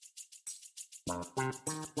అందరికీ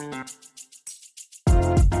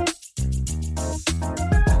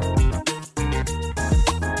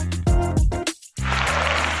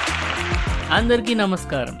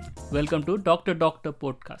నమస్కారం. Welcome to doctor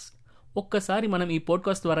podcast. ఒక్కసారి మనం ఈ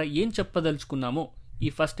పోడ్కాస్ట్ ద్వారా ఏం చెప్పదలుచుకున్నామో ఈ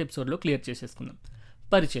ఫస్ట్ ఎపిసోడ్లో క్లియర్ చేసేసుకుందాం.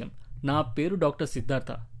 పరిచయం: నా పేరు డాక్టర్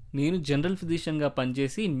సిద్ధార్థ. నేను జనరల్ ఫిజిషియన్గా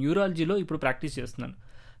పనిచేసి న్యూరాలజీలో ఇప్పుడు ప్రాక్టీస్ చేస్తున్నాను.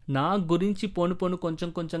 నా గురించి పోను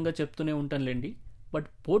కొంచెంగా చెప్తూనే ఉంటానులేండి. బట్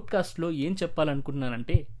పోడ్కాస్ట్లో ఏం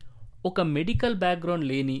చెప్పాలనుకుంటున్నానంటే, ఒక మెడికల్ బ్యాక్గ్రౌండ్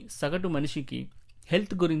లేని సగటు మనిషికి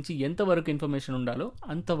హెల్త్ గురించి ఎంతవరకు ఇన్ఫర్మేషన్ ఉండాలో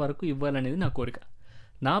అంతవరకు ఇవ్వాలనేది నా కోరిక.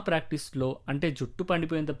 నా ప్రాక్టీస్లో, అంటే జుట్టు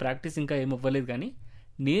పండిపోయేంత ప్రాక్టీస్ ఇంకా ఏమవ్వలేదు, కానీ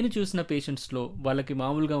నేను చూసిన పేషెంట్స్లో వాళ్ళకి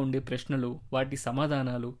మామూలుగా ఉండే ప్రశ్నలు, వాటి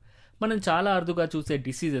సమాధానాలు, మనం చాలా అరుదుగా చూసే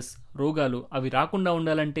డిసీజెస్, రోగాలు, అవి రాకుండా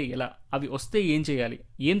ఉండాలంటే ఎలా, అవి వస్తే ఏం చేయాలి,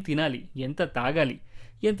 ఏం తినాలి, ఎంత తాగాలి,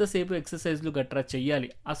 ఎంతసేపు ఎక్సర్సైజ్లు గట్రా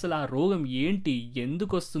చెయ్యాలి, అసలు ఆ రోగం ఏంటి,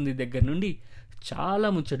 ఎందుకు వస్తుంది దగ్గర నుండి చాలా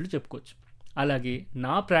ముచ్చట్లు చెప్పుకోవచ్చు. అలాగే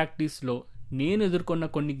నా ప్రాక్టీస్లో నేను ఎదుర్కొన్న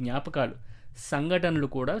కొన్ని జ్ఞాపకాలు, సంఘటనలు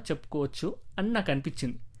కూడా చెప్పుకోవచ్చు అని నాకు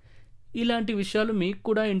అనిపించింది. ఇలాంటి విషయాలు మీకు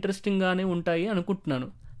కూడా ఇంట్రెస్టింగ్గానే ఉంటాయి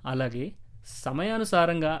అనుకుంటున్నాను. అలాగే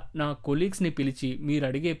సమయానుసారంగా నా కొలీగ్స్ని పిలిచి మీరు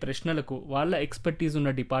అడిగే ప్రశ్నలకు వాళ్ళ ఎక్స్పర్టీస్ ఉన్న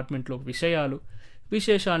డిపార్ట్మెంట్లో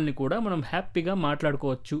విశేషాలని కూడా మనం హ్యాపీగా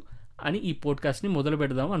మాట్లాడుకోవచ్చు అని ఈ పోడ్కాస్ట్ని మొదలు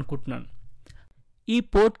పెడదాం అనుకుంటున్నాను. ఈ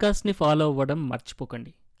పోడ్కాస్ట్ని ఫాలో అవ్వడం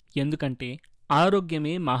మర్చిపోకండి. ఎందుకంటే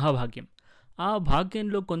ఆరోగ్యమే మహాభాగ్యం. ఆ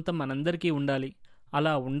భాగ్యంలో కొంత మనందరికీ ఉండాలి.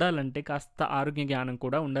 అలా ఉండాలంటే కాస్త ఆరోగ్య జ్ఞానం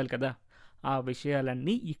కూడా ఉండాలి కదా. ఆ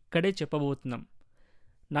విషయాలన్నీ ఇక్కడే చెప్పబోతున్నాం.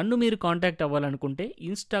 నన్ను మీరు కాంటాక్ట్ అవ్వాలనుకుంటే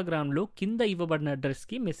ఇన్స్టాగ్రామ్లో కింద ఇవ్వబడిన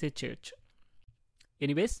అడ్రస్కి మెసేజ్ చేయొచ్చు.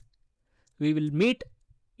 Anyways, we will meet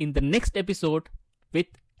in the next episode with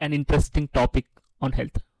an interesting topic on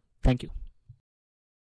health. Thank you.